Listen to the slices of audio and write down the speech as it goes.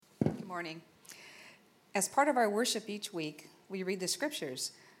morning. As part of our worship each week, we read the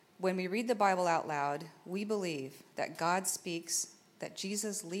scriptures. When we read the Bible out loud, we believe that God speaks, that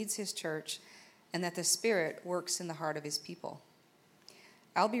Jesus leads his church, and that the Spirit works in the heart of his people.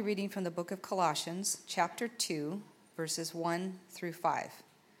 I'll be reading from the book of Colossians, chapter 2, verses 1 through 5.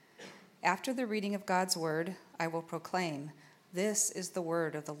 After the reading of God's word, I will proclaim, "This is the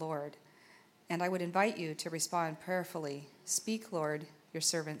word of the Lord." And I would invite you to respond prayerfully, "Speak, Lord, your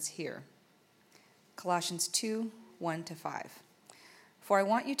servants hear." Colossians 2, 1 to 5. For I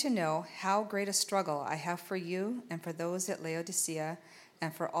want you to know how great a struggle I have for you and for those at Laodicea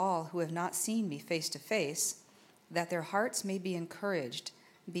and for all who have not seen me face to face, that their hearts may be encouraged,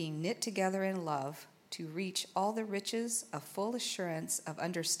 being knit together in love, to reach all the riches of full assurance of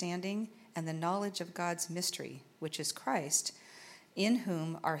understanding and the knowledge of God's mystery, which is Christ, in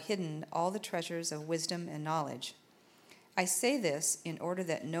whom are hidden all the treasures of wisdom and knowledge. I say this in order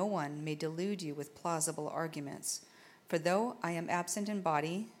that no one may delude you with plausible arguments. For though I am absent in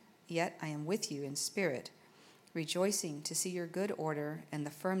body, yet I am with you in spirit, rejoicing to see your good order and the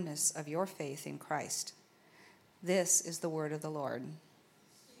firmness of your faith in Christ. This is the word of the Lord.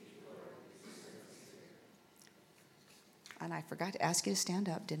 And I forgot to ask you to stand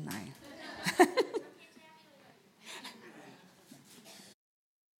up, didn't I?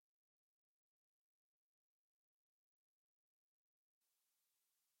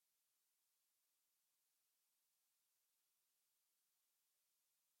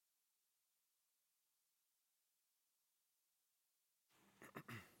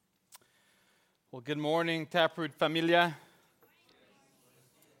 Well, good morning, Taproot Familia.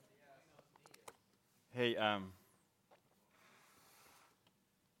 Hey,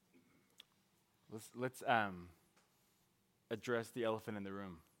 let's address the elephant in the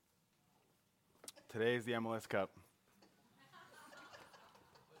room. Today is the MLS Cup.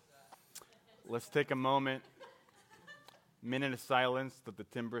 Let's take a minute of silence that the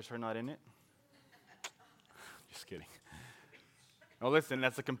Timbers are not in it. Just kidding. Oh, listen,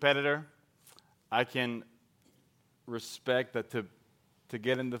 as a competitor, I can respect that to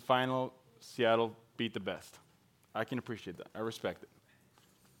get in the final, Seattle beat the best. I can appreciate that. I respect it.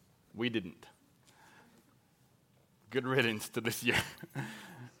 We didn't. Good riddance to this year.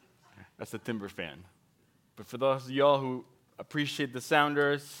 That's a Timber fan. But for those of y'all who appreciate the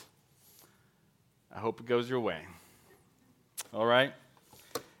Sounders, I hope it goes your way. All right?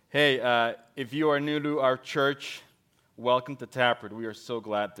 Hey, if you are new to our church, welcome to Taproot. We are so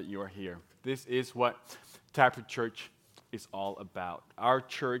glad that you are here. This is what Taproot Church is all about. Our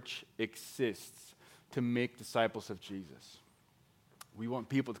church exists to make disciples of Jesus. We want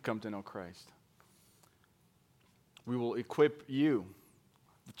people to come to know Christ. We will equip you,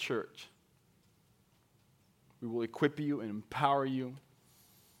 the church. We will equip you and empower you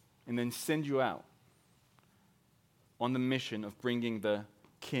and then send you out on the mission of bringing the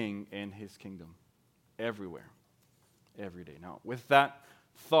King and his kingdom everywhere, every day. Now, with that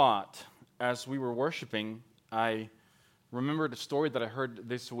thought, as we were worshiping, I remembered a story that I heard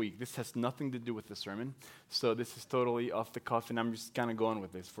this week. This has nothing to do with the sermon, so this is totally off the cuff, and I'm just kind of going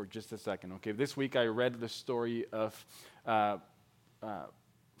with this for just a second. Okay, this week I read the story of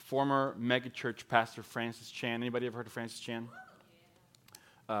former megachurch pastor Francis Chan. Anybody ever heard of Francis Chan?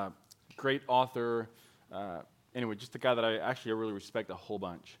 Great author. Anyway, just a guy that I really respect a whole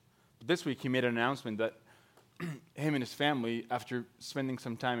bunch. But this week he made an announcement that him and his family, after spending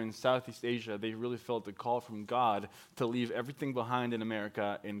some time in Southeast Asia, they really felt the call from God to leave everything behind in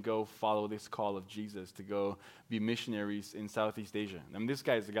America and go follow this call of Jesus, to go be missionaries in Southeast Asia. I mean, this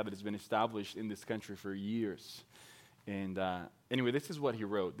guy is a guy that has been established in this country for years. And anyway, this is what he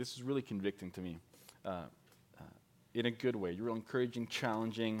wrote. This is really convicting to me in a good way. Real encouraging,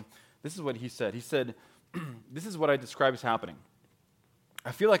 challenging. This is what he said. He said, this is what I describe as happening.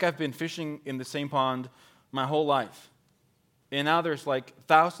 I feel like I've been fishing in the same pond my whole life. And now there's like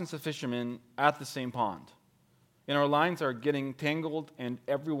thousands of fishermen at the same pond. And our lines are getting tangled and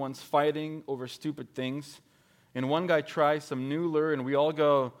everyone's fighting over stupid things. And one guy tries some new lure and we all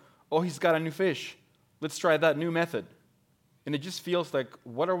go, "Oh, he's got a new fish. Let's try that new method." And it just feels like,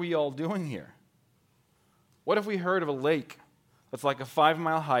 what are we all doing here? What if we heard of a lake that's like a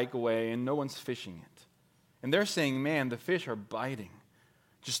 5-mile hike away and no one's fishing it? And they're saying, "Man, the fish are biting.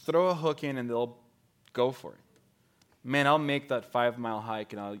 Just throw a hook in and they'll go for it." Man, I'll make that 5-mile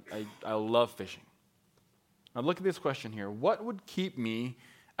hike, and I love fishing. Now look at this question here. What would keep me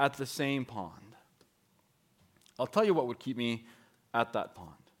at the same pond? I'll tell you what would keep me at that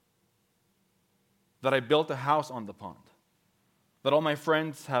pond. That I built a house on the pond. That all my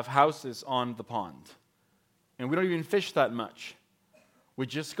friends have houses on the pond. And we don't even fish that much. We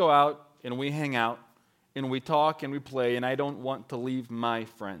just go out and we hang out and we talk and we play, and I don't want to leave my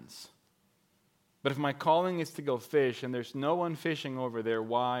friends. But if my calling is to go fish and there's no one fishing over there,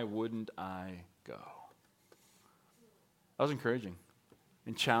 why wouldn't I go? That was encouraging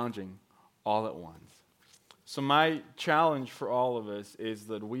and challenging all at once. So my challenge for all of us is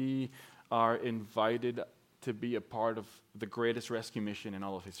that we are invited to be a part of the greatest rescue mission in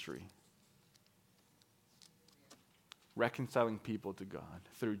all of history. Reconciling people to God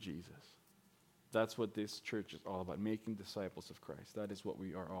through Jesus. That's what this church is all about, making disciples of Christ. That is what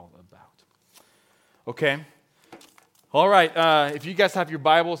we are all about. Okay. All right. If you guys have your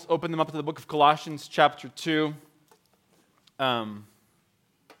Bibles, open them up to the book of Colossians chapter 2. And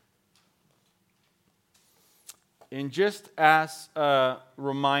just as a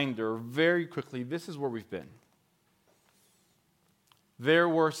reminder, very quickly, this is where we've been. There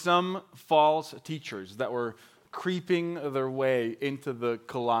were some false teachers that were creeping their way into the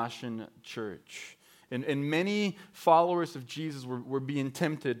Colossian church. And many followers of Jesus were being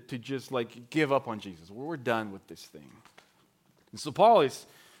tempted to just give up on Jesus. We're done with this thing. And so Paul is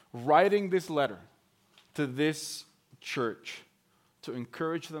writing this letter to this church to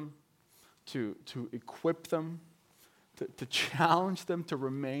encourage them, to equip them, to challenge them to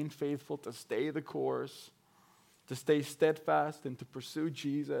remain faithful, to stay the course, to stay steadfast and to pursue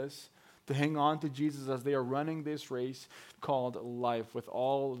Jesus, to hang on to Jesus as they are running this race called life with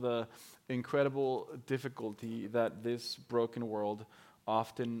all the incredible difficulty that this broken world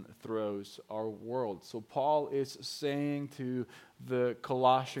often throws our world. So Paul is saying to the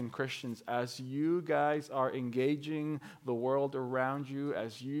Colossian Christians, as you guys are engaging the world around you,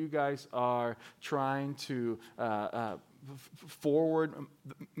 as you guys are trying to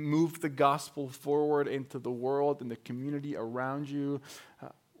move the gospel forward into the world and the community around you,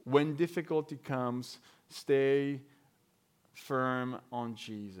 when difficulty comes, stay firm on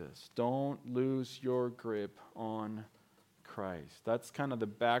Jesus. Don't lose your grip on Christ. That's kind of the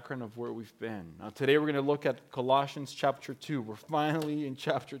background of where we've been. Now today we're going to look at Colossians chapter 2. We're finally in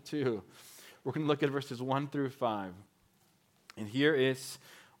chapter 2. We're going to look at verses 1 through 5. And here is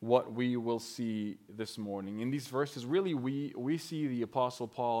what we will see this morning. In these verses, really we see the Apostle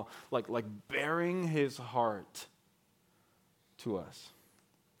Paul like bearing his heart to us.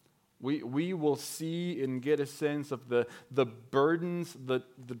 We will see and get a sense of the burdens that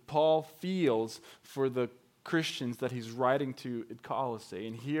Paul feels for the Christians that he's writing to at Colossae.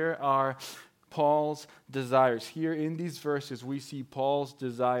 And here are Paul's desires. Here in these verses, we see Paul's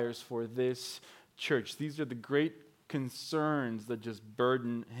desires for this church. These are the great concerns that just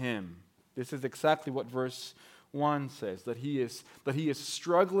burden him. This is exactly what verse 1 says, that he is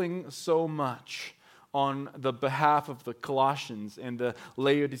struggling so much on the behalf of the Colossians and the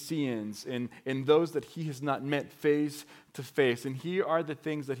Laodiceans and those that he has not met face to face. And here are the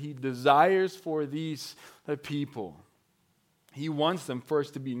things that he desires for these people. He wants them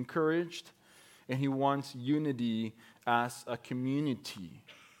first to be encouraged, and he wants unity as a community.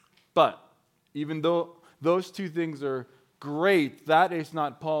 But even though those two things are great, that is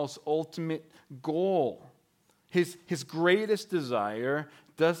not Paul's ultimate goal. His greatest desire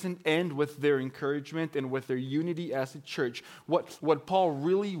doesn't end with their encouragement and with their unity as a church. What Paul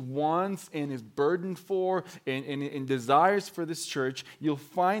really wants and is burdened for and desires for this church, you'll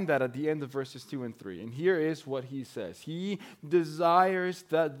find that at the end of verses 2 and 3. And here is what he says. He desires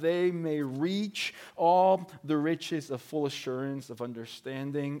that they may reach all the riches of full assurance of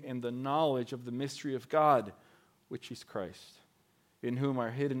understanding and the knowledge of the mystery of God, which is Christ, in whom are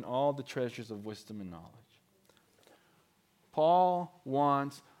hidden all the treasures of wisdom and knowledge. Paul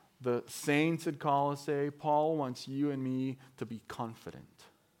wants the saints at Colossae, Paul wants you and me to be confident,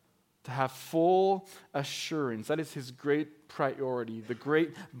 to have full assurance. That is his great priority, the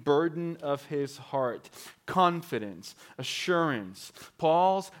great burden of his heart. Confidence, assurance.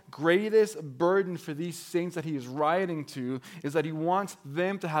 Paul's greatest burden for these saints that he is writing to is that he wants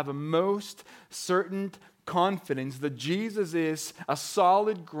them to have a most certain confidence that Jesus is a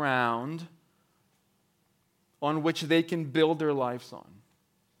solid ground on which they can build their lives on.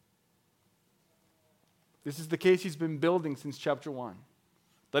 This is the case he's been building since chapter 1.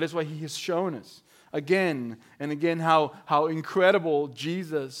 That is why he has shown us again and again how incredible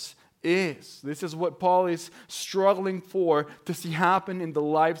Jesus is. This is what Paul is struggling for to see happen in the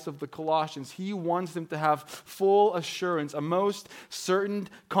lives of the Colossians. He wants them to have full assurance, a most certain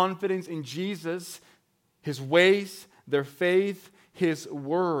confidence in Jesus, his ways, their faith, his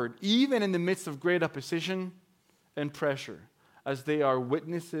word, even in the midst of great opposition and pressure, as they are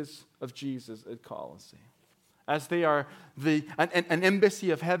witnesses of Jesus at Colossae. as they are an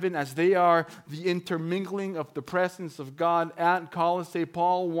embassy of heaven, as they are the intermingling of the presence of God at Colossae.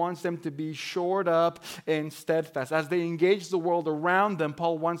 Paul wants them to be shored up and steadfast. As they engage the world around them,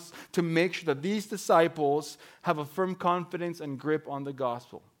 Paul wants to make sure that these disciples have a firm confidence and grip on the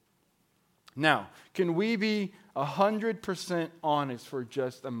gospel. Now, can we be 100% honest for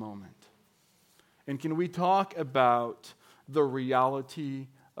just a moment? And can we talk about the reality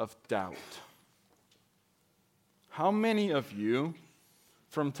of doubt? How many of you,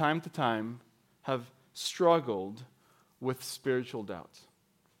 from time to time, have struggled with spiritual doubts?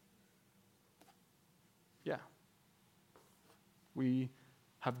 Yeah. We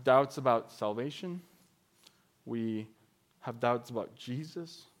have doubts about salvation. We have doubts about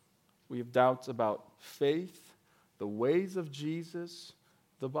Jesus. We have doubts about faith, the ways of Jesus,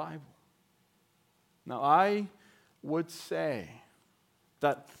 the Bible. Now, I would say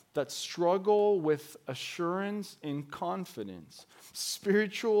that struggle with assurance and confidence,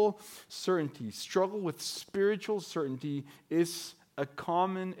 spiritual certainty, struggle with spiritual certainty is a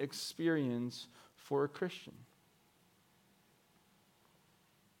common experience for a Christian.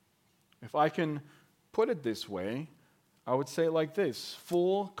 If I can put it this way, I would say it like this: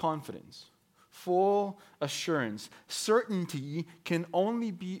 full confidence, full assurance. Certainty can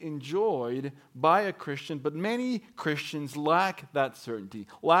only be enjoyed by a Christian, but many Christians lack that certainty,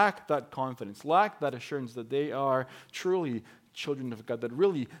 lack that confidence, lack that assurance that they are truly children of God, that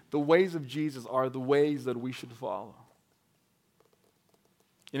really the ways of Jesus are the ways that we should follow.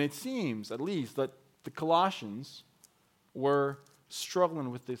 And it seems, at least, that the Colossians were struggling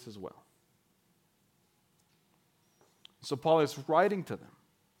with this as well. So Paul is writing to them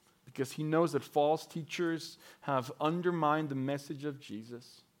because he knows that false teachers have undermined the message of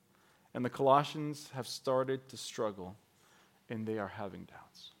Jesus, and the Colossians have started to struggle, and they are having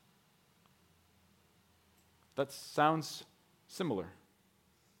doubts. That sounds similar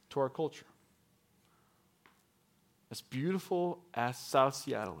to our culture. As beautiful as South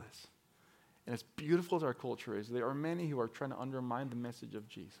Seattle is, and as beautiful as our culture is, there are many who are trying to undermine the message of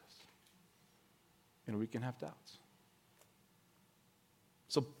Jesus, and we can have doubts.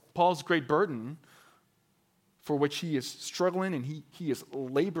 So Paul's great burden, for which he is struggling and he is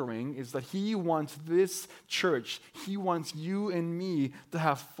laboring, is that he wants this church, he wants you and me to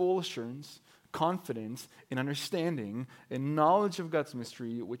have full assurance, confidence, and understanding and knowledge of God's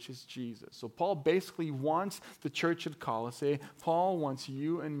mystery, which is Jesus. So Paul basically wants the church at Colossae, Paul wants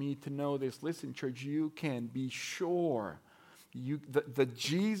you and me to know this. Listen, church, you can be sure that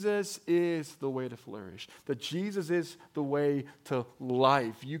Jesus is the way to flourish, that Jesus is the way to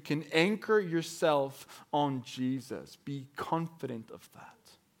life. You can anchor yourself on Jesus. Be confident of that.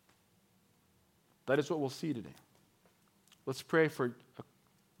 That is what we'll see today. Let's pray for a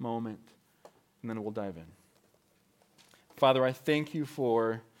moment, and then we'll dive in. Father, I thank you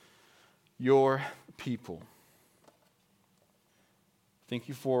for your people. Thank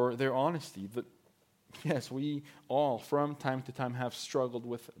you for their honesty. That yes, we all, from time to time, have struggled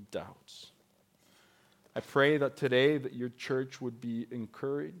with doubts. I pray that today that your church would be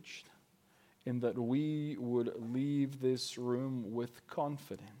encouraged and that we would leave this room with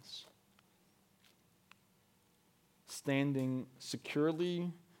confidence, standing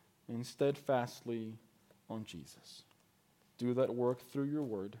securely and steadfastly on Jesus. Do that work through your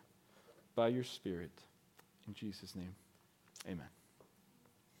word, by your Spirit. In Jesus' name, amen.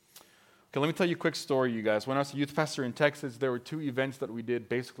 Okay, let me tell you a quick story, you guys. When I was a youth pastor in Texas, there were 2 events that we did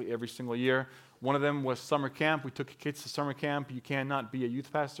basically every single year. One of them was summer camp. We took kids to summer camp. You cannot be a youth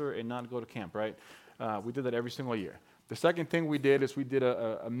pastor and not go to camp, right? We did that every single year. The second thing we did is we did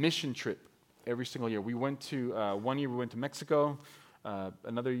a mission trip every single year. We went to, one year we went to Mexico.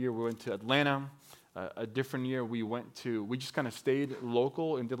 Another year we went to Atlanta. A different year we just kind of stayed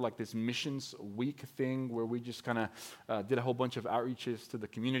local and did like this missions week thing where we just kind of did a whole bunch of outreaches to the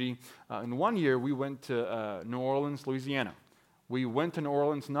community. And one year we went to New Orleans, Louisiana. We went to New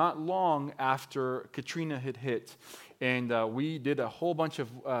Orleans not long after Katrina had hit, and we did a whole bunch of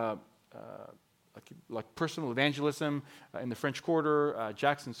like personal evangelism in the French Quarter,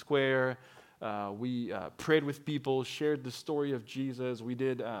 Jackson Square. We prayed with people, shared the story of Jesus. We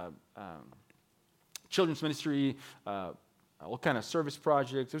did children's ministry, all kind of service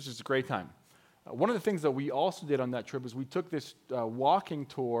projects. It was just a great time. One of the things that we also did on that trip is we took this walking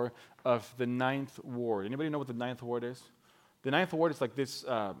tour of the 9th Ward. Anybody know what the 9th Ward is? The 9th Ward is like this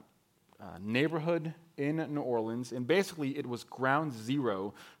neighborhood in New Orleans, and basically it was ground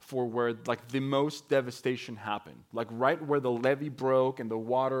zero for where like the most devastation happened. Like right where the levee broke and the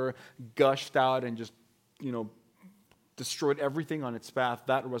water gushed out and just, destroyed everything on its path.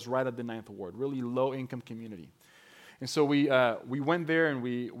 That was right at the 9th Ward, really low-income community. And so we went there and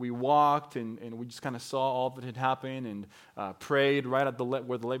we walked and we just kind of saw all that had happened and prayed right at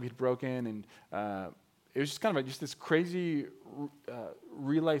where the levee had broken. And it was just kind of just this crazy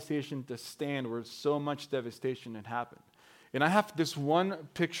realization to stand where so much devastation had happened. And I have this one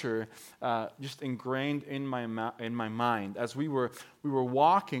picture just ingrained in my mind. As we were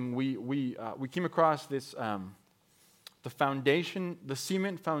walking, we came across this the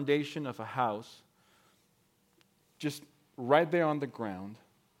cement foundation of a house, just right there on the ground.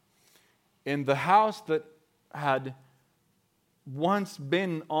 And the house that had once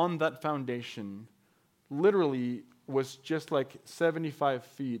been on that foundation literally was just like 75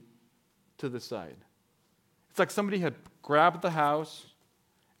 feet to the side. It's like somebody had grabbed the house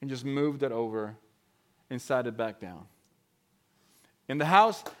and just moved it over and sat it back down. And the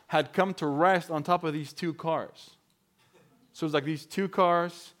house had come to rest on top of these two cars. So it was like these two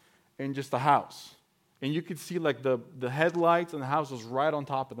cars and just the house. And you could see like the headlights and the house was right on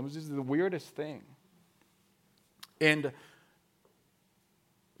top of them. It was just the weirdest thing. And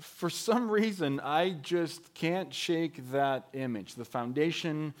for some reason, I just can't shake that image. The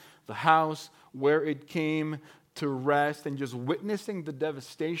foundation, the house, where it came to rest, and just witnessing the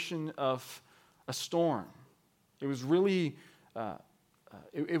devastation of a storm. It was really,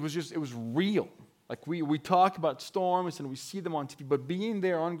 it was real. Like we talk about storms and we see them on TV, but being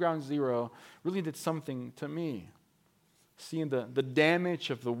there on ground zero really did something to me. Seeing the damage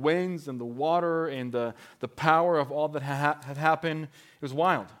of the winds and the water and the power of all that had happened, it was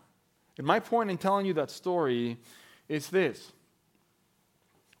wild. And my point in telling you that story is this.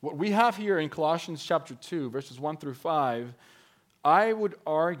 What we have here in Colossians chapter 2, verses 1 through 5, I would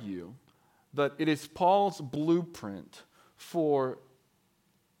argue that it is Paul's blueprint for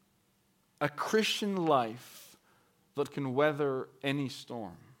a Christian life that can weather any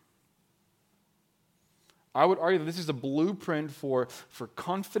storm. I would argue that this is a blueprint for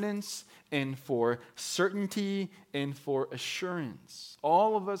confidence and for certainty and for assurance.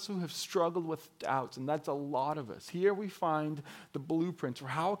 All of us who have struggled with doubts, and that's a lot of us, here we find the blueprint for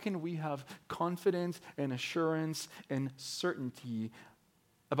how can we have confidence and assurance and certainty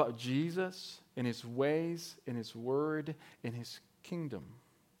about Jesus and His ways and His word and His kingdom.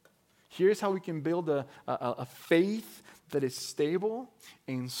 Here's how we can build a faith that is stable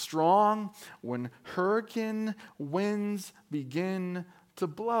and strong when hurricane winds begin to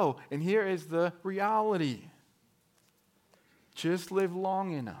blow. And here is the reality. Just live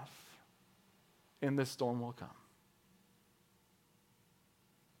long enough and the storm will come.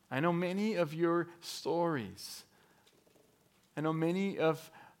 I know many of your stories. I know many of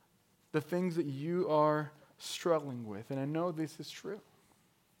the things that you are struggling with. And I know this is true.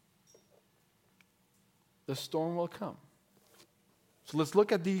 The storm will come. So let's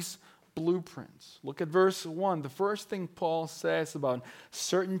look at these blueprints. Look at verse 1. The first thing Paul says about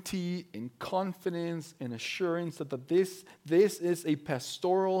certainty and confidence and assurance that this is a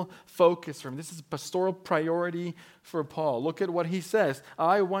pastoral focus for him. This is a pastoral priority for Paul. Look at what he says.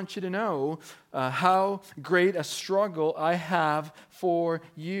 I want you to know how great a struggle I have for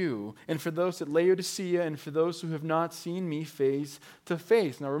you and for those at Laodicea and for those who have not seen me face to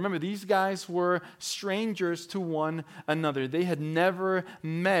face. Now remember, these guys were strangers to one another. They had never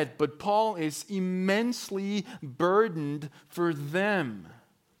met, but Paul is immensely burdened for them.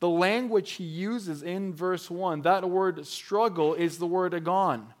 The language he uses in verse 1, that word struggle is the word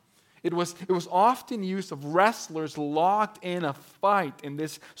agon. It was often used of wrestlers locked in a fight, in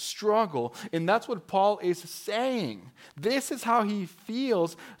this struggle. And that's what Paul is saying. This is how he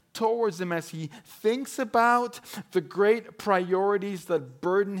feels towards them as he thinks about the great priorities that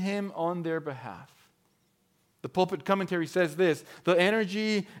burden him on their behalf. The pulpit commentary says this: the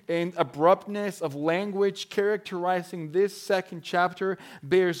energy and abruptness of language characterizing this second chapter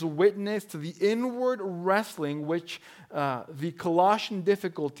bears witness to the inward wrestling which the Colossian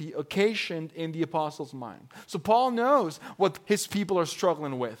difficulty occasioned in the apostles' mind. So Paul knows what his people are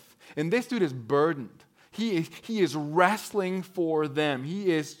struggling with. And this dude is burdened. He is wrestling for them.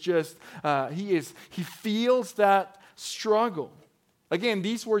 He feels that struggle. Again,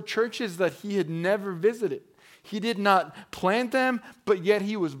 these were churches that he had never visited. He did not plant them, but yet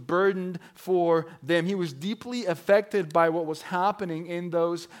he was burdened for them. He was deeply affected by what was happening in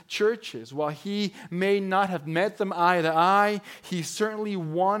those churches. While he may not have met them eye to eye, he certainly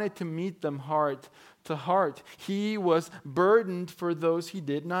wanted to meet them heart to heart. He was burdened for those he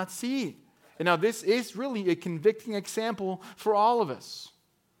did not see. And now this is really a convicting example for all of us.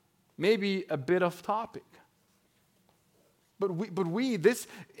 Maybe a bit off topic. But we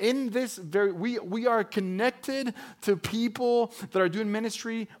are connected to people that are doing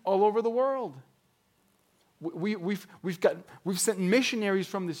ministry all over the world. We've sent missionaries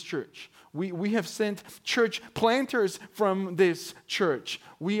from this church. We have sent church planters from this church.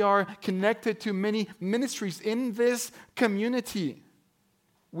 We are connected to many ministries in this community.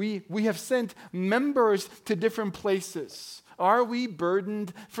 We have sent members to different places. Are we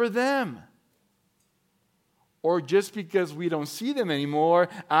burdened for them? Or just because we don't see them anymore,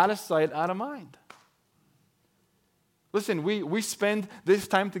 out of sight, out of mind? Listen, we spend this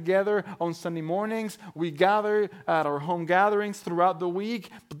time together on Sunday mornings. We gather at our home gatherings throughout the week.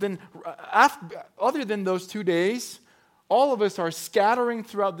 But then, other than those 2 days, all of us are scattering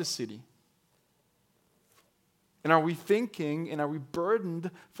throughout the city. And are we thinking and are we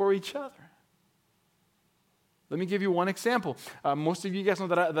burdened for each other? Let me give you one example. Most of you guys know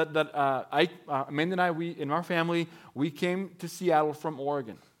that Amanda and I, in our family, we came to Seattle from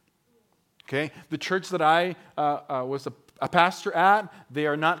Oregon. Okay, the church that I was a pastor at, they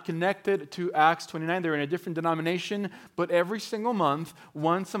are not connected to Acts 29. They're in a different denomination. But every single month,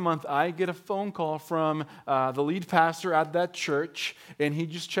 once a month, I get a phone call from the lead pastor at that church, and he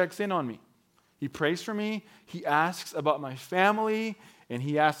just checks in on me. He prays for me. He asks about my family, and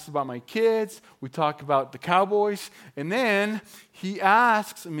he asks about my kids. We talk about the Cowboys, and then he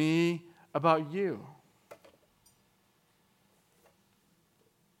asks me about you.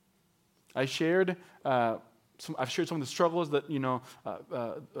 I've shared some of the struggles that,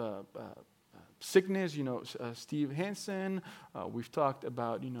 sickness, Steve Hansen. We've talked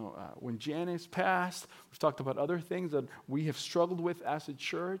about, when Janice passed. We've talked about other things that we have struggled with as a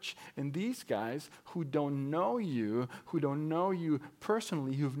church. And these guys who don't know you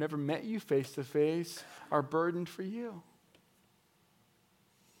personally, who've never met you face to face, are burdened for you.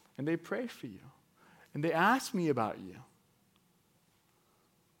 And they pray for you. And they ask me about you.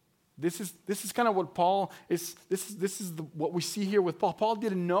 This is kind of what Paul is. This is what we see here with Paul. Paul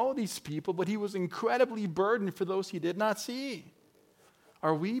didn't know these people, but he was incredibly burdened for those he did not see.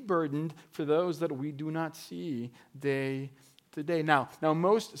 Are we burdened for those that we do not see day to day? Now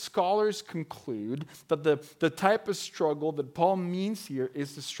most scholars conclude that the type of struggle that Paul means here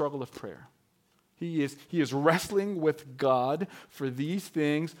is the struggle of prayer. He is wrestling with God for these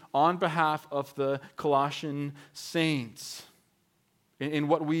things on behalf of the Colossian saints. And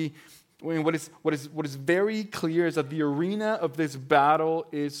what is very clear is that the arena of this battle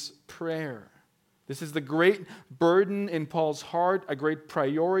is prayer. This is the great burden in Paul's heart, a great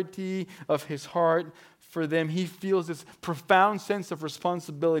priority of his heart for them. He feels this profound sense of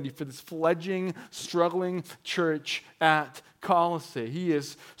responsibility for this fledgling, struggling church at Colossae. He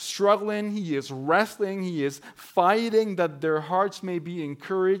is struggling, he is wrestling, he is fighting that their hearts may be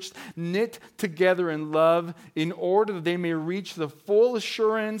encouraged, knit together in love, in order that they may reach the full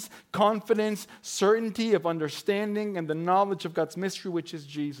assurance, confidence, certainty of understanding and the knowledge of God's mystery, which is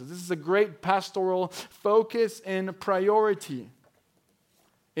Jesus. This is a great pastoral focus and priority.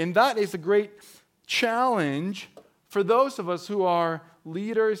 And that is a great challenge for those of us who are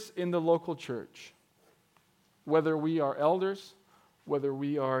leaders in the local church. Whether we are elders, whether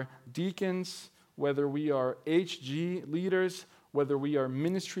we are deacons, whether we are HG leaders, whether we are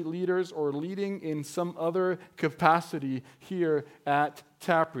ministry leaders or leading in some other capacity here at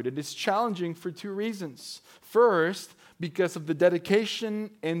Taproot. It is challenging for two reasons. First, because of the dedication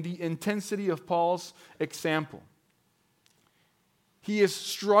and the intensity of Paul's example. He is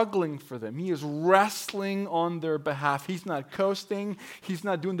struggling for them. He is wrestling on their behalf. He's not coasting. He's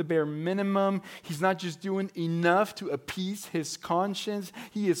not doing the bare minimum. He's not just doing enough to appease his conscience.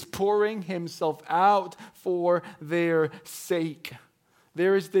 He is pouring himself out for their sake.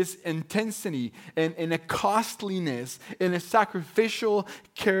 There is this intensity and a costliness and a sacrificial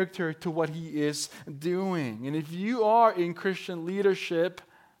character to what he is doing. And if you are in Christian leadership,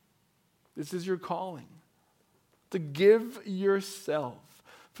 this is your calling. To give yourself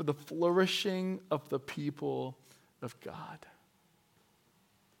for the flourishing of the people of God.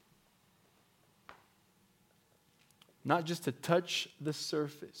 Not just to touch the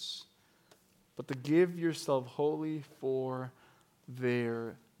surface, but to give yourself wholly for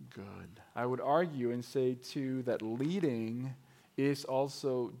their good. I would argue and say, too, that leading is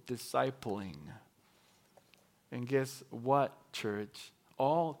also discipling. And guess what, church?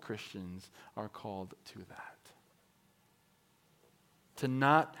 All Christians are called to that. To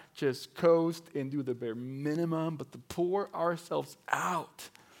not just coast and do the bare minimum, but to pour ourselves out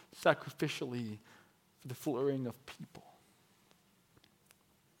sacrificially for the flourishing of people.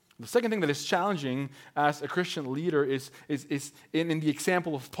 The second thing that is challenging as a Christian leader is in the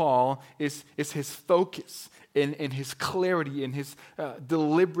example of Paul, is his focus and his clarity and his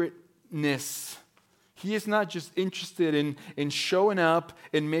deliberateness. He is not just interested in showing up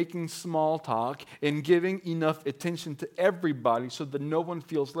and making small talk and giving enough attention to everybody so that no one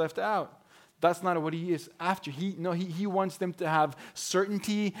feels left out. That's not what he is after. He wants them to have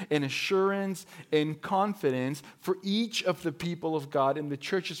certainty and assurance and confidence for each of the people of God in the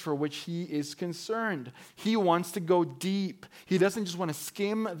churches for which he is concerned. He wants to go deep. He doesn't just want to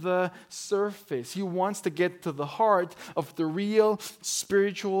skim the surface. He wants to get to the heart of the real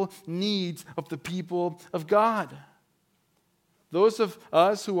spiritual needs of the people of God. Those of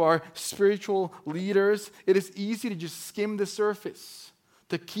us who are spiritual leaders, it is easy to just skim the surface,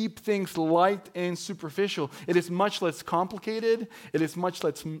 to keep things light and superficial. It is much less complicated. It is much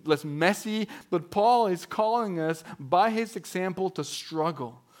less messy. But Paul is calling us by his example to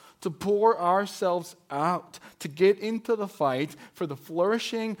struggle, to pour ourselves out, to get into the fight for the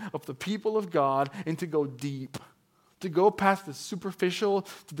flourishing of the people of God, and to go deep, to go past the superficial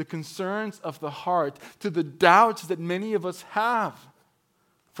to the concerns of the heart, to the doubts that many of us have.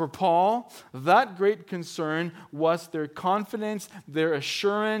 For Paul, that great concern was their confidence, their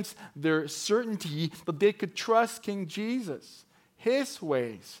assurance, their certainty that they could trust King Jesus, his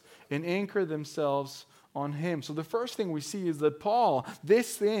ways, and anchor themselves on him. So the first thing we see is that Paul, the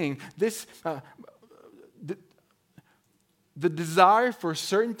desire for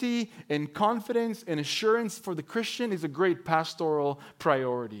certainty and confidence and assurance for the Christian is a great pastoral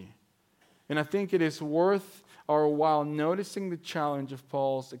priority. And I think it is worth our while noticing the challenge of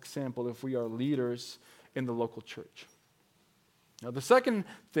Paul's example if we are leaders in the local church. Now, the second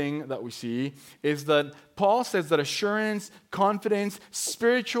thing that we see is that Paul says that assurance, confidence,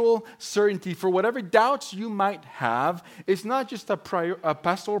 spiritual certainty for whatever doubts you might have is not just a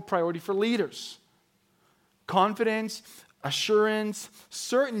pastoral priority for leaders. Confidence, assurance,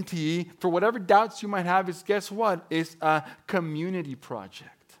 certainty for whatever doubts you might have is, guess what? Is a community project.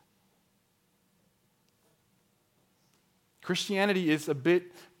 Christianity is a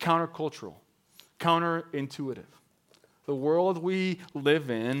bit countercultural, counterintuitive. The world we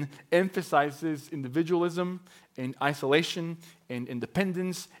live in emphasizes individualism and isolation and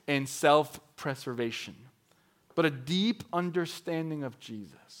independence and self-preservation. But a deep understanding of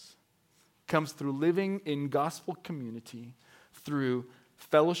Jesus comes through living in gospel community, through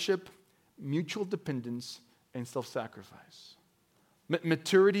fellowship, mutual dependence, and self-sacrifice.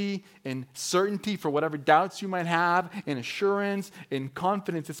 Maturity and certainty for whatever doubts you might have, and assurance and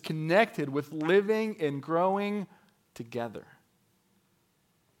confidence is connected with living and growing together.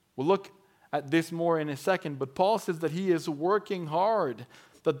 We'll look at this more in a second, but Paul says that he is working hard,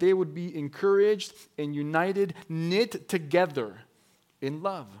 that they would be encouraged and united, knit together in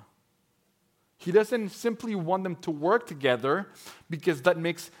love. He doesn't simply want them to work together because that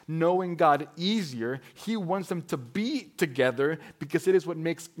makes knowing God easier. He wants them to be together because it is what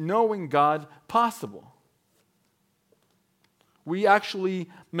makes knowing God possible. We actually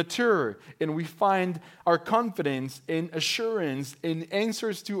mature and we find our confidence and assurance and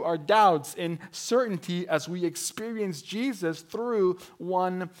answers to our doubts and certainty as we experience Jesus through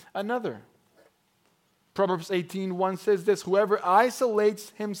one another. Proverbs 18:1 says this: whoever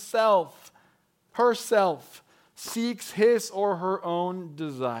isolates himself, herself, seeks his or her own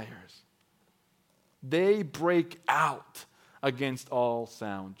desires, they break out against all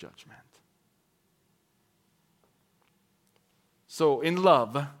sound judgment. So in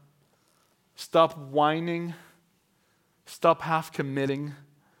love, stop whining, stop half committing,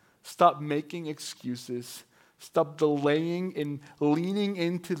 stop making excuses, stop delaying and leaning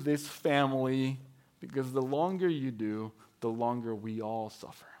into this family, because the longer you do, the longer we all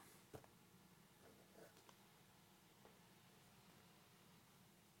suffer.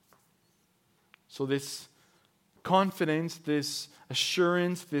 So this confidence, this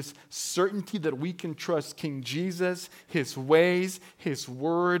assurance, this certainty that we can trust King Jesus, his ways, his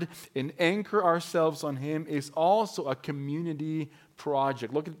word, and anchor ourselves on him is also a community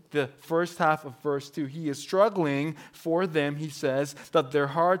project. Look at the first half of verse 2. He is struggling for them, he says, that their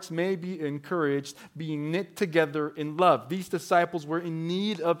hearts may be encouraged, being knit together in love. These disciples were in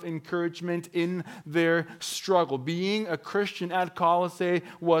need of encouragement in their struggle. Being a Christian at Colossae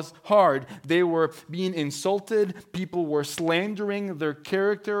was hard. They were being insulted. People were slandering their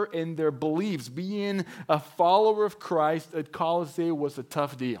character and their beliefs. Being a follower of Christ at Colossae was a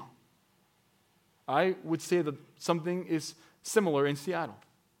tough deal. I would say that something is similar in Seattle.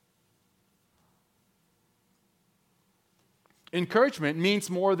 Encouragement means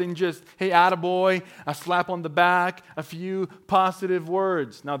more than just, hey, attaboy, a slap on the back, a few positive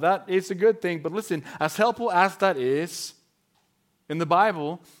words. Now that is a good thing, but listen, as helpful as that is, in the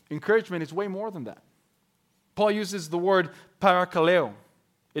Bible, encouragement is way more than that. Paul uses the word parakaleo.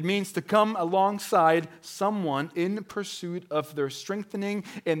 It means to come alongside someone in pursuit of their strengthening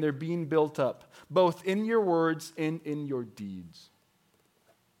and their being built up, both in your words and in your deeds.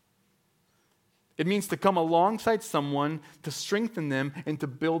 It means to come alongside someone to strengthen them and to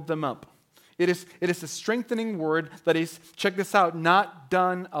build them up. It is a strengthening word that is, check this out, not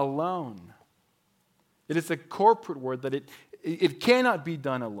done alone. It is a corporate word that it cannot be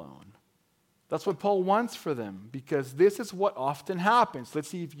done alone. That's what Paul wants for them, because this is what often happens. Let's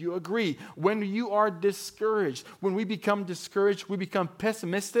see if you agree. When you are discouraged, when we become discouraged, we become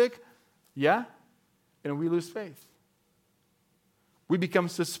pessimistic, yeah, and we lose faith. We become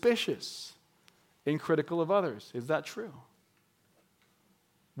suspicious and critical of others. Is that true?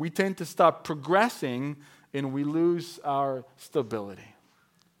 We tend to stop progressing and we lose our stability.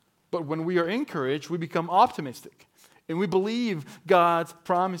 But when we are encouraged, we become optimistic and we believe God's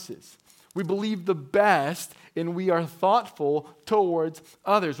promises. We believe the best and we are thoughtful towards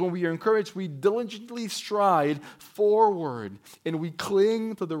others. When we are encouraged, we diligently stride forward and we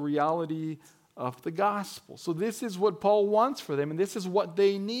cling to the reality of the gospel. So this is what Paul wants for them, and this is what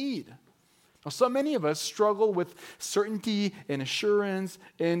they need. Now, so many of us struggle with certainty and assurance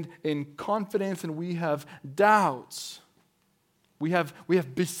and confidence, and we have doubts. We have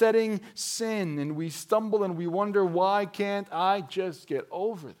besetting sin, and we stumble and we wonder, why can't I just get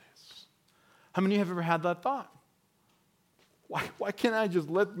over this? How many of you have ever had that thought? Why can't I just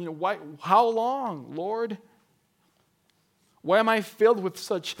how long, Lord? Why am I filled with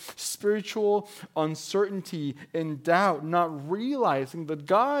such spiritual uncertainty and doubt, not realizing that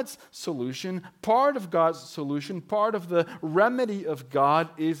God's solution, part of God's solution, part of the remedy of God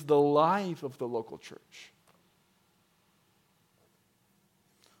is the life of the local church?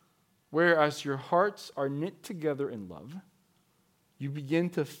 Whereas your hearts are knit together in love, you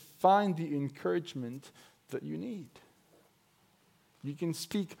begin to find the encouragement that you need. You can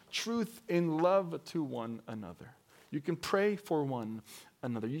speak truth in love to one another. You can pray for one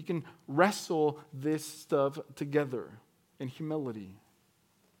another. You can wrestle this stuff together in humility.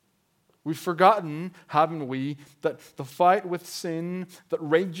 We've forgotten, haven't we, that the fight with sin that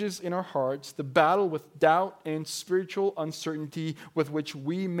rages in our hearts, the battle with doubt and spiritual uncertainty with which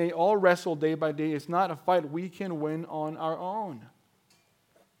we may all wrestle day by day, is not a fight we can win on our own.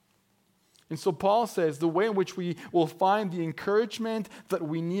 And so Paul says the way in which we will find the encouragement that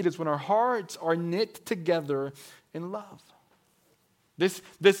we need is when our hearts are knit together in love.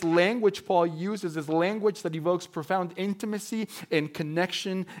 This language Paul uses is language that evokes profound intimacy and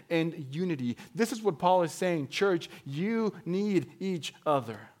connection and unity. This is what Paul is saying, church, you need each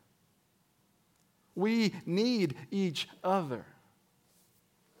other. We need each other.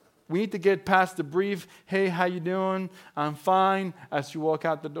 We need to get past the brief, hey, how you doing? I'm fine, as you walk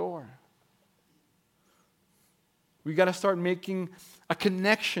out the door. We got to start making a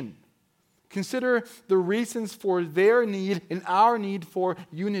connection. Consider the reasons for their need and our need for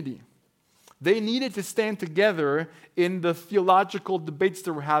unity. They needed to stand together in the theological debates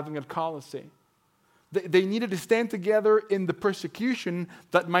that we're having at Colossae. They needed to stand together in the persecution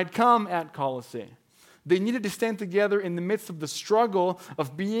that might come at Colossae. They needed to stand together in the midst of the struggle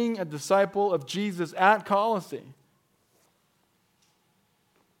of being a disciple of Jesus at Colossae.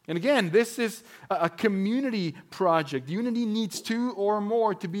 And again, this is a community project. Unity needs two or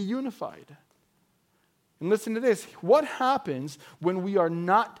more to be unified. And listen to this. What happens when we are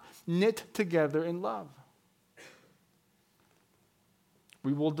not knit together in love?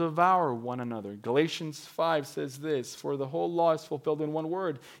 We will devour one another. Galatians 5 says this, for the whole law is fulfilled in one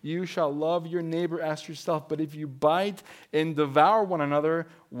word. You shall love your neighbor as yourself. But if you bite and devour one another,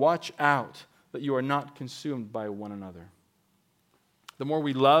 watch out that you are not consumed by one another. The more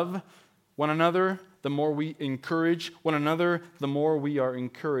we love one another, the more we encourage one another, the more we are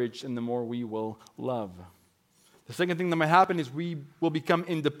encouraged and the more we will love. The second thing that might happen is we will become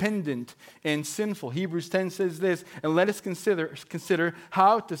independent and sinful. Hebrews 10 says this, and let us consider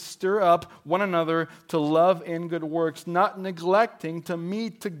how to stir up one another to love and good works, not neglecting to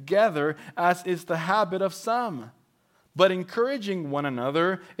meet together as is the habit of some, but encouraging one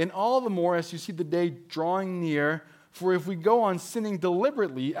another, and all the more as you see the day drawing near. For if we go on sinning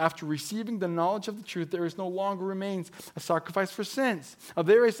deliberately after receiving the knowledge of the truth, there is no longer remains a sacrifice for sins.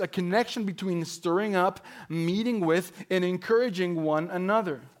 There is a connection between stirring up, meeting with, and encouraging one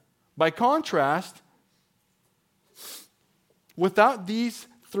another. By contrast, without these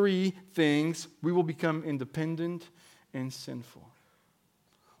three things, we will become independent and sinful.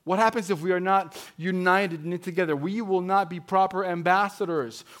 What happens if we are not united, knit together? We will not be proper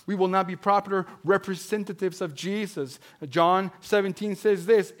ambassadors. We will not be proper representatives of Jesus. John 17 says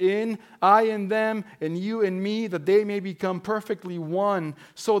this, "In I and them, and you and me, that they may become perfectly one,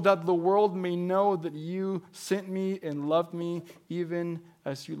 so that the world may know that you sent me and loved me, even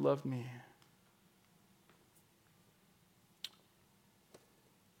as you loved me."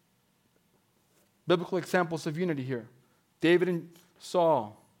 Biblical examples of unity here. David and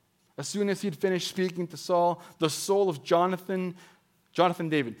Saul. As soon as he'd finished speaking to Saul, the soul of Jonathan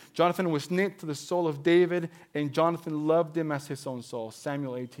was knit to the soul of David, and Jonathan loved him as his own soul.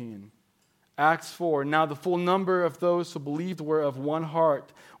 Samuel 18. Acts 4. Now the full number of those who believed were of one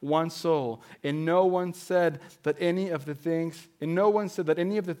heart, one soul, and no one said that any of the things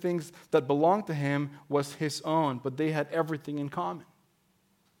that belonged to him was his own, but they had everything in common.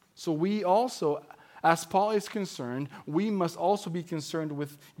 So we also, as Paul is concerned, we must also be concerned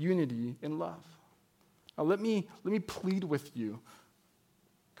with unity in love. Now let me plead with you,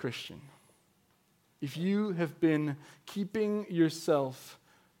 Christian. If you have been keeping yourself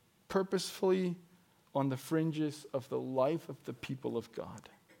purposefully on the fringes of the life of the people of God,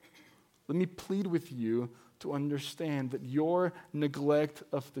 let me plead with you to understand that your neglect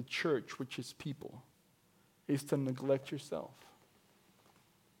of the church, which is people, is to neglect yourself.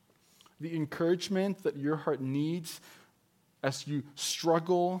 The encouragement that your heart needs as you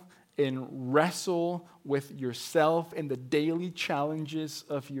struggle and wrestle with yourself and the daily challenges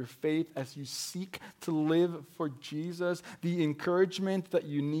of your faith as you seek to live for Jesus, the encouragement that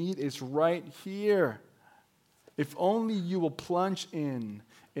you need is right here. If only you will plunge in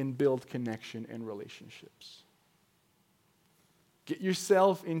and build connection and relationships. Get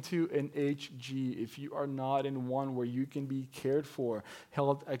yourself into an HG if you are not in one where you can be cared for,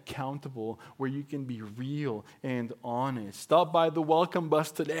 held accountable, where you can be real and honest. Stop by the welcome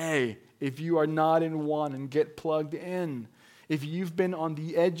bus today if you are not in one and get plugged in. If you've been on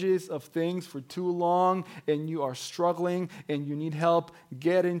the edges of things for too long and you are struggling and you need help,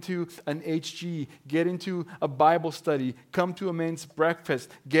 get into an HG, get into a Bible study, come to a men's breakfast,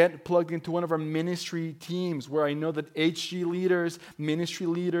 get plugged into one of our ministry teams where I know that HG leaders, ministry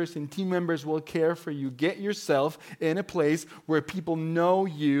leaders, and team members will care for you. Get yourself in a place where people know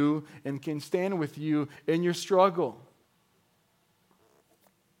you and can stand with you in your struggle.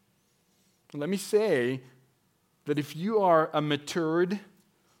 Let me say that if you are a matured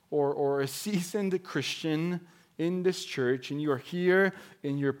or a seasoned Christian in this church and you are here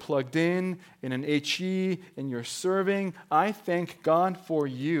and you're plugged in an HE and you're serving, I thank God for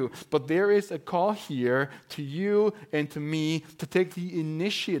you. But there is a call here to you and to me to take the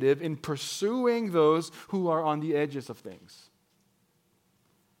initiative in pursuing those who are on the edges of things.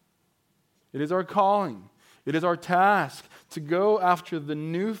 It is our calling. It is our task to go after the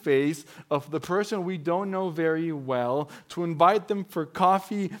new face of the person we don't know very well, to invite them for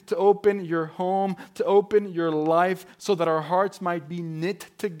coffee, to open your home, to open your life so that our hearts might be knit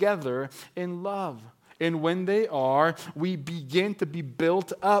together in love. And when they are, we begin to be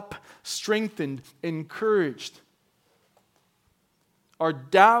built up, strengthened, encouraged. Our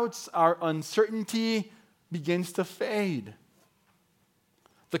doubts, our uncertainty begins to fade.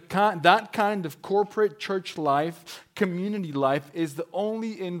 That kind of corporate church life, community life, is the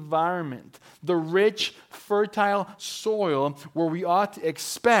only environment, the rich, fertile soil where we ought to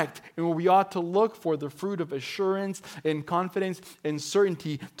expect and where we ought to look for the fruit of assurance and confidence and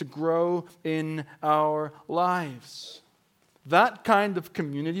certainty to grow in our lives. That kind of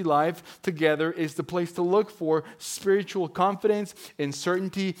community life together is the place to look for spiritual confidence and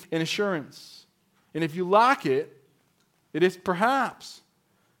certainty and assurance. And if you lack it, it is perhaps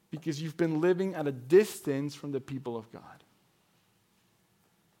because you've been living at a distance from the people of God.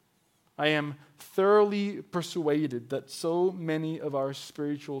 I am thoroughly persuaded that so many of our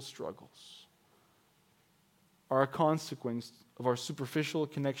spiritual struggles are a consequence of our superficial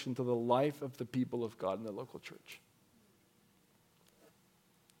connection to the life of the people of God in the local church.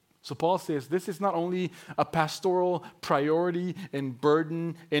 So Paul says this is not only a pastoral priority and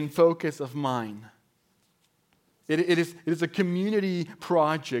burden and focus of mine. It is a community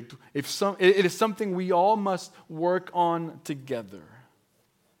project. It is something we all must work on together.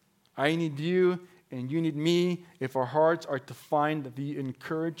 I need you and you need me if our hearts are to find the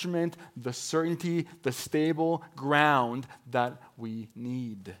encouragement, the certainty, the stable ground that we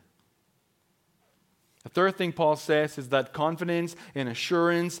need. The third thing Paul says is that confidence and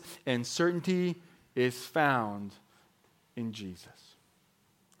assurance and certainty is found in Jesus.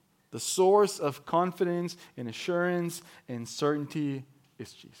 The source of confidence and assurance and certainty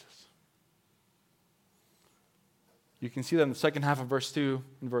is Jesus. You can see that in the second half of verse 2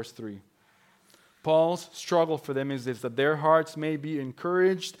 and verse 3. Paul's struggle for them is this, that their hearts may be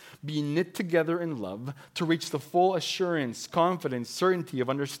encouraged, be knit together in love, to reach the full assurance, confidence, certainty of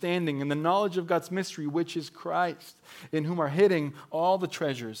understanding and the knowledge of God's mystery, which is Christ, in whom are hidden all the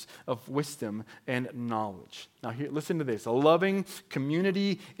treasures of wisdom and knowledge. Now here, listen to this. A loving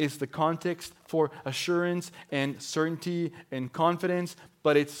community is the context for assurance and certainty and confidence,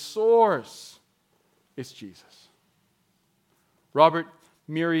 but its source is Jesus. Robert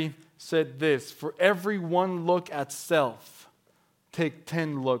Murray said this, for every one look at self, take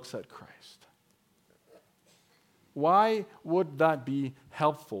 10 looks at Christ. Why would that be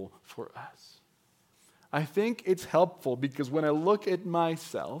helpful for us? I think it's helpful because when I look at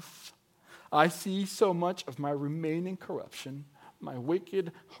myself, I see so much of my remaining corruption, my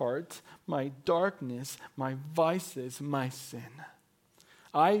wicked heart, my darkness, my vices, my sin.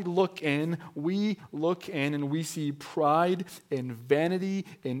 We look in, and we see pride and vanity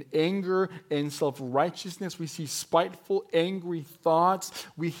and anger and self-righteousness. We see spiteful, angry thoughts.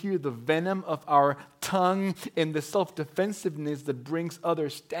 We hear the venom of our tongue and the self-defensiveness that brings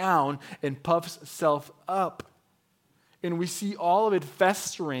others down and puffs self up. And we see all of it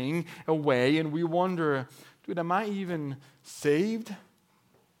festering away, and we wonder, dude, am I even saved?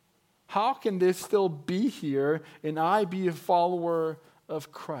 How can this still be here and I be a follower of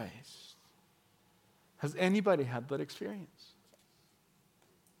Christ? Has anybody had that experience?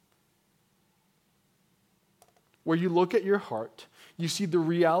 Where you look at your heart, you see the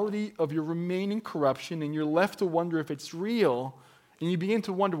reality of your remaining corruption, and you're left to wonder if it's real, and you begin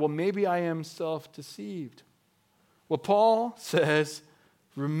to wonder, well, maybe I am self-deceived. Well, Paul says,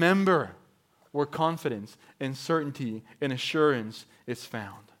 remember where confidence and certainty and assurance is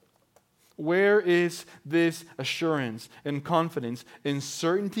found. Where is this assurance and confidence and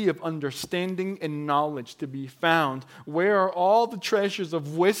certainty of understanding and knowledge to be found? Where are all the treasures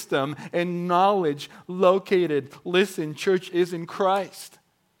of wisdom and knowledge located? Listen, church, is in Christ.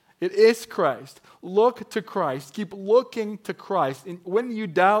 It is Christ. Look to Christ. Keep looking to Christ. And when you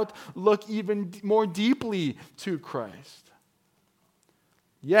doubt, look even more deeply to Christ.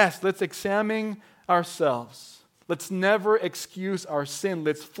 Yes, let's examine ourselves. Let's never excuse our sin.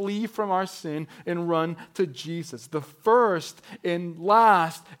 Let's flee from our sin and run to Jesus. The first and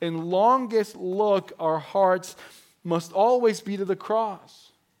last and longest look our hearts must always be to the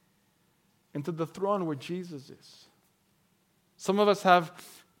cross and to the throne where Jesus is. Some of us have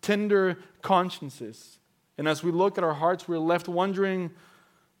tender consciences, and as we look at our hearts, we're left wondering,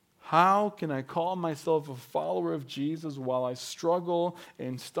 how can I call myself a follower of Jesus while I struggle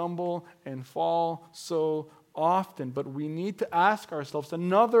and stumble and fall so often? But we need to ask ourselves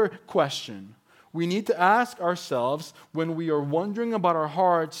another question. We need to ask ourselves when we are wondering about our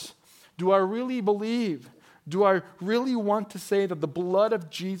hearts, do I really believe? Do I really want to say that the blood of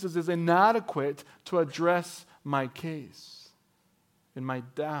Jesus is inadequate to address my case, in my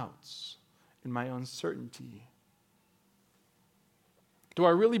doubts, in my uncertainty? Do I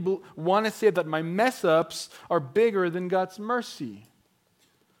really want to say that my mess-ups are bigger than God's mercy?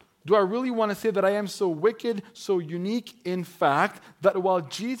 Do I really want to say that I am so wicked, so unique, in fact, that while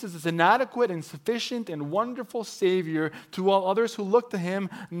Jesus is an adequate and sufficient and wonderful Savior to all others who look to Him,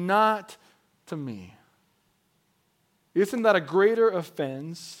 not to me? Isn't that a greater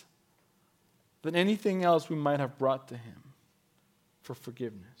offense than anything else we might have brought to Him for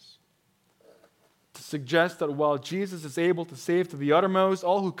forgiveness? To suggest that while Jesus is able to save to the uttermost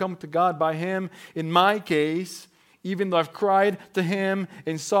all who come to God by Him, in my case, even though I've cried to Him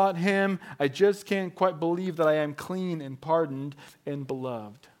and sought Him, I just can't quite believe that I am clean and pardoned and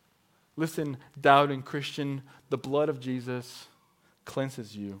beloved. Listen, doubting Christian, the blood of Jesus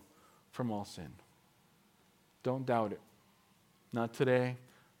cleanses you from all sin. Don't doubt it. Not today,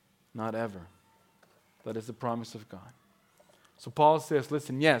 not ever. That is the promise of God. So Paul says,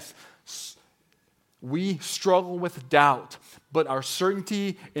 listen, yes, we struggle with doubt, but our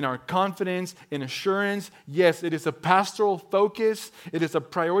certainty and our confidence and assurance, yes, it is a pastoral focus. It is a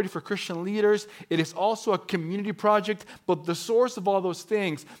priority for Christian leaders. It is also a community project, but the source of all those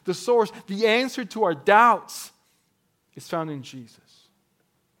things, the answer to our doubts is found in Jesus.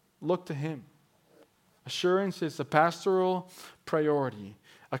 Look to Him. Assurance is a pastoral priority,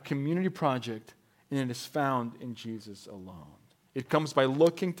 a community project, and it is found in Jesus alone. It comes by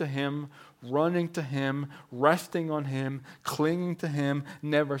looking to Him, running to Him, resting on Him, clinging to Him,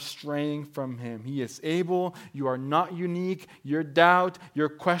 never straying from Him. He is able. You are not unique. Your doubt, your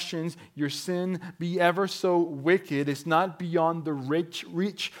questions, your sin, be ever so wicked, is not beyond the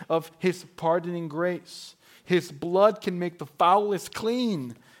reach of His pardoning grace. His blood can make the foulest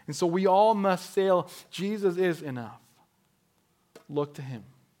clean. And so we all must say, Jesus is enough. look to him.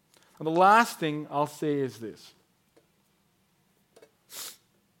 And the last thing I'll say is this.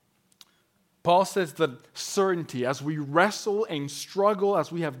 Paul says that certainty, as we wrestle and struggle,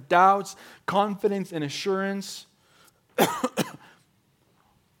 as we have doubts, confidence, and assurance,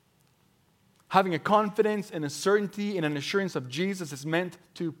 having a confidence and a certainty and an assurance of Jesus is meant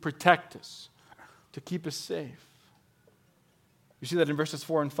to protect us, to keep us safe. You see that in verses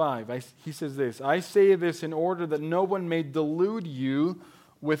 4 and 5. He says this, I say this in order that no one may delude you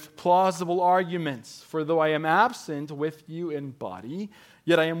with plausible arguments. For though I am absent with you in body,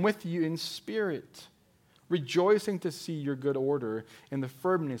 yet I am with you in spirit, rejoicing to see your good order and the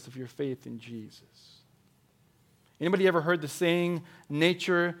firmness of your faith in Jesus. Anybody ever heard the saying,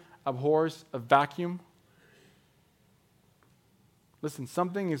 nature abhors a vacuum? Listen,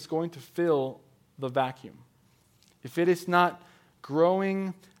 something is going to fill the vacuum. If it is not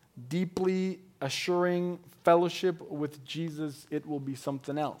growing, deeply assuring fellowship with Jesus, it will be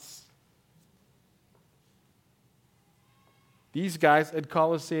something else. These guys at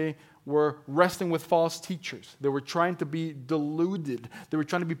Colossae were wrestling with false teachers. They were trying to be deluded. They were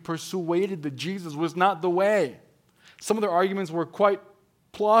trying to be persuaded that Jesus was not the way. Some of their arguments were quite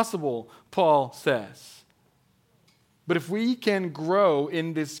plausible, Paul says. But if we can grow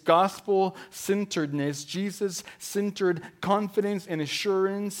in this gospel-centeredness, Jesus-centered confidence and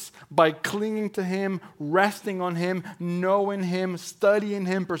assurance by clinging to him, resting on him, knowing him, studying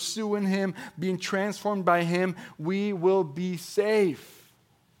him, pursuing him, being transformed by him, we will be safe.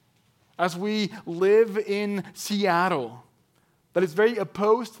 As we live in Seattle, that is very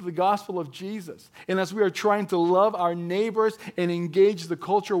opposed to the gospel of Jesus, and as we are trying to love our neighbors and engage the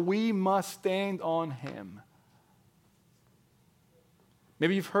culture, we must stand on him.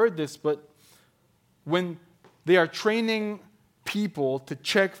 Maybe you've heard this, but when they are training people to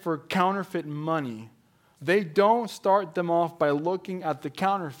check for counterfeit money, they don't start them off by looking at the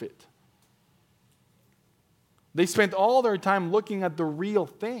counterfeit. They spend all their time looking at the real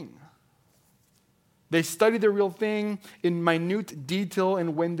thing. They study the real thing in minute detail,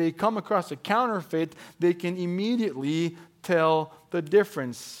 and when they come across a counterfeit, they can immediately tell the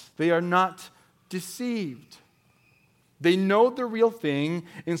difference. They are not deceived. They know the real thing,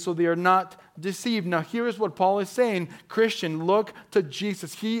 and so they are not deceived. Now, here is what Paul is saying. Christian, look to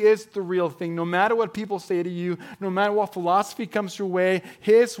Jesus. He is the real thing. No matter what people say to you, no matter what philosophy comes your way,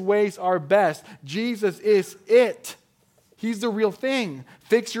 his ways are best. Jesus is it. He's the real thing.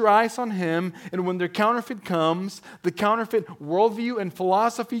 Fix your eyes on him, and when the counterfeit comes, the counterfeit worldview and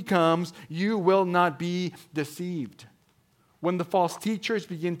philosophy comes, you will not be deceived. When the false teachers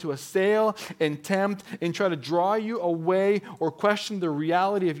begin to assail and tempt and try to draw you away or question the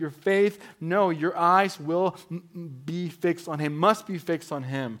reality of your faith, no, your eyes will be fixed on him, must be fixed on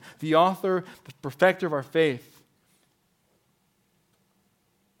him, the author, the perfecter of our faith.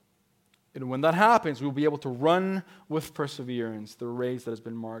 And when that happens, we'll be able to run with perseverance the race that has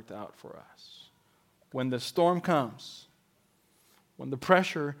been marked out for us. When the storm comes, when the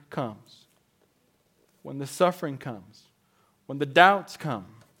pressure comes, when the suffering comes, when the doubts come,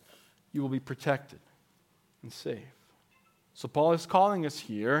 you will be protected and safe. So Paul is calling us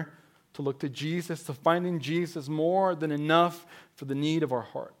here to look to Jesus, to find in Jesus more than enough for the need of our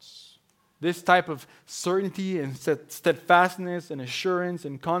hearts. This type of certainty and steadfastness and assurance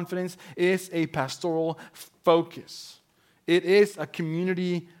and confidence is a pastoral focus. It is a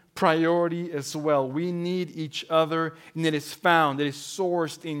community priority as well. We need each other, and it is found, it is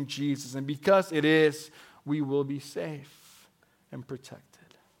sourced in Jesus. And because it is, we will be safe and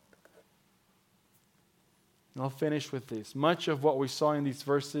protected. And I'll finish with this. Much of what we saw in these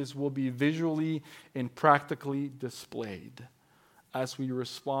verses will be visually and practically displayed as we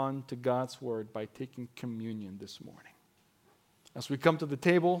respond to God's word by taking communion this morning. As we come to the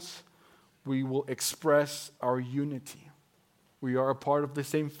tables, we will express our unity. We are a part of the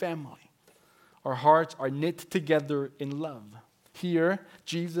same family. Our hearts are knit together in love. Here,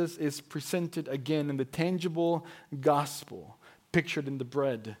 Jesus is presented again in the tangible gospel, pictured in the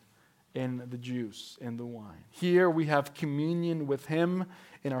bread and the juice and the wine. Here we have communion with him,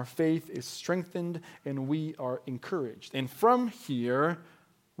 and our faith is strengthened and we are encouraged. And from here,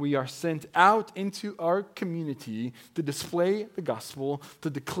 we are sent out into our community to display the gospel, to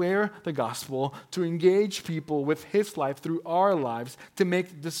declare the gospel, to engage people with his life through our lives, to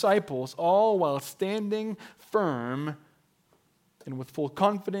make disciples, all while standing firm and with full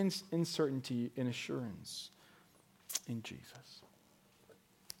confidence and certainty and assurance in Jesus.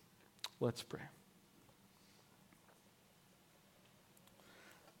 Let's pray.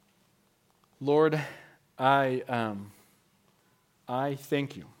 Lord, I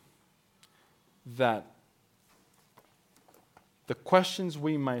thank you that the questions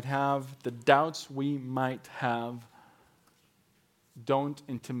we might have, the doubts we might have, don't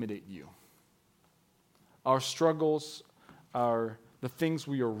intimidate you. Our struggles, the things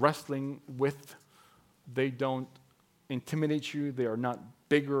we are wrestling with, they don't intimidate you. They are not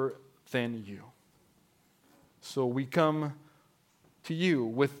bigger than you. So we come to you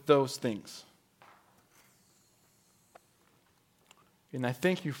with those things. And I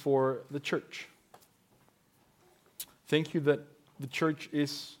thank you for the church. Thank you that the church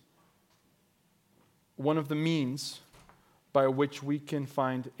is one of the means by which we can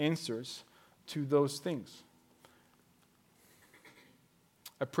find answers to those things.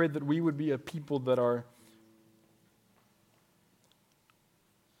 I pray that we would be a people that are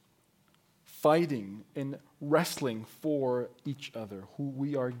fighting and wrestling for each other, who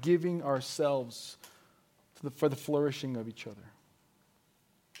we are giving ourselves for the flourishing of each other.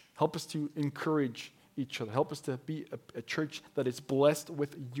 Help us to encourage each other. Help us to be a church that is blessed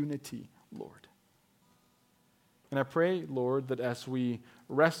with unity, Lord. And I pray, Lord, that as we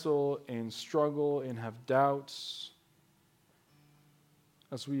wrestle and struggle and have doubts,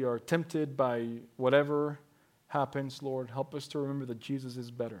 as we are tempted by whatever happens, Lord, help us to remember that Jesus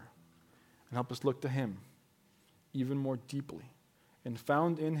is better. And help us look to Him even more deeply and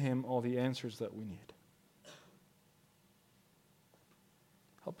found in Him all the answers that we need.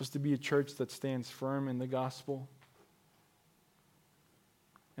 Help us to be a church that stands firm in the gospel.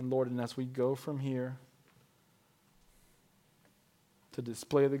 And Lord, and as we go from here to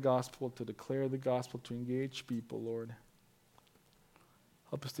display the gospel, to declare the gospel, to engage people, Lord,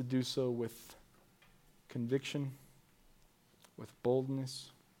 help us to do so with conviction, with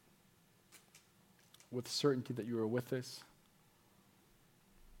boldness, with certainty that you are with us,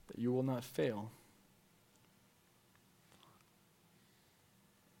 that you will not fail.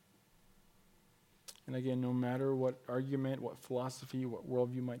 And again, no matter what argument, what philosophy, what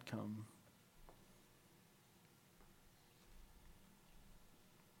worldview might come,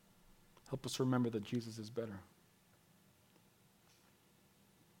 help us remember that Jesus is better.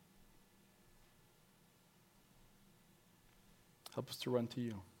 Help us to run to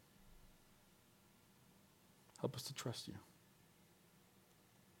you. Help us to trust you.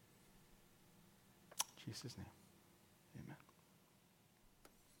 In Jesus' name, amen.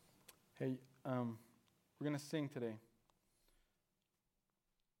 Hey, we're going to sing today.